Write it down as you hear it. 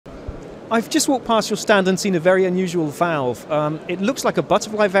I've just walked past your stand and seen a very unusual valve. It looks like a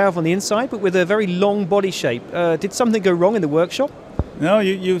butterfly valve on the inside, but with a very long body shape. Did something go wrong in the workshop? No,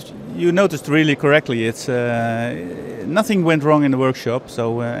 you noticed really correctly. It's nothing went wrong in the workshop.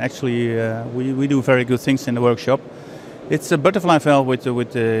 So actually, we do very good things in the workshop. It's a butterfly valve with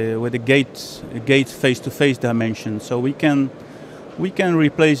a gate face-to-face dimension. So we can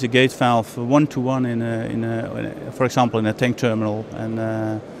replace a gate valve one-to-one for example, in a tank terminal,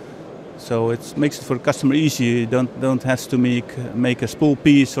 and so it makes it for the customer easy. You don't have to make a spool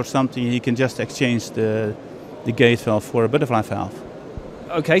piece or something. He can just exchange the gate valve for a butterfly valve.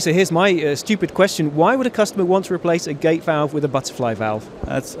 Okay, so here's my stupid question. Why would a customer want to replace a gate valve with a butterfly valve?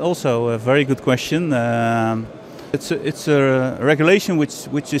 That's also a very good question. It's a regulation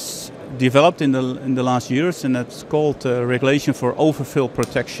which is developed in the last years, and it's called regulation for overfill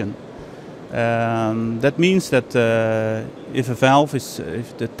protection. That means that if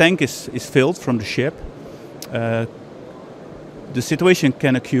the tank is filled from the ship, the situation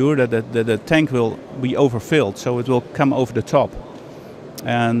can occur that the tank will be overfilled, so it will come over the top,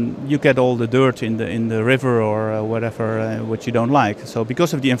 and you get all the dirt in the river or whatever what you don't like. So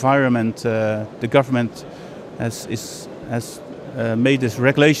because of the environment, the government has made these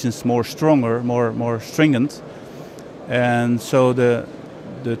regulations more stronger, more stringent, and so the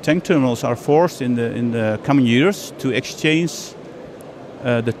tank terminals are forced in the coming years to exchange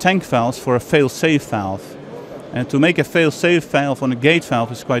the tank valves for a fail-safe valve. And to make a fail-safe valve on a gate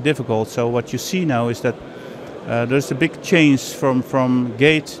valve is quite difficult. So what you see now is that there's a big change from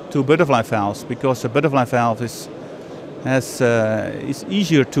gate to butterfly valves, because a butterfly valve is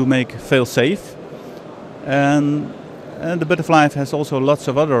easier to make fail-safe, and the butterfly has also lots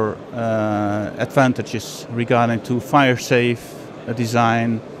of other advantages regarding to fire-safe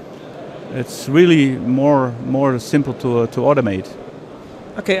design. It's really more simple to automate.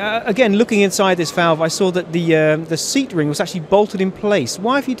 Okay, again, looking inside this valve, I saw that the seat ring was actually bolted in place.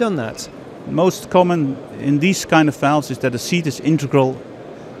 Why have you done that? Most common in these kind of valves is that the seat is integral,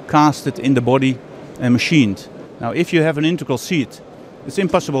 casted in the body and machined. Now, if you have an integral seat, it's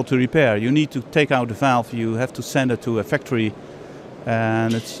impossible to repair. You need to take out the valve, you have to send it to a factory,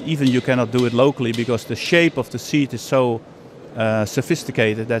 and you cannot do it locally because the shape of the seat is so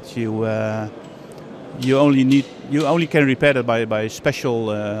sophisticated that you only can repair it by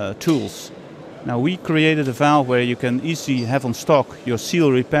special tools. Now we created a valve where you can easily have on stock your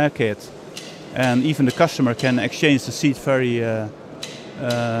seal repair kit, and even the customer can exchange the seat very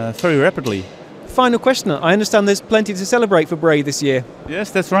rapidly. Final question. I understand there's plenty to celebrate for Bray this year.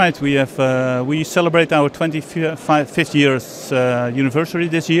 Yes, that's right. We celebrate our 25th years anniversary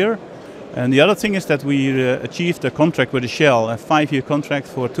this year. And the other thing is that we achieved a contract with Shell, a 5-year contract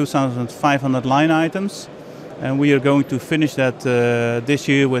for 2,500 line items, and we are going to finish that this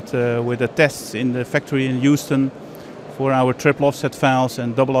year with the tests in the factory in Houston for our triple offset valves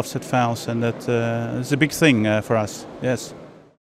and double offset valves, and that is a big thing for us. Yes.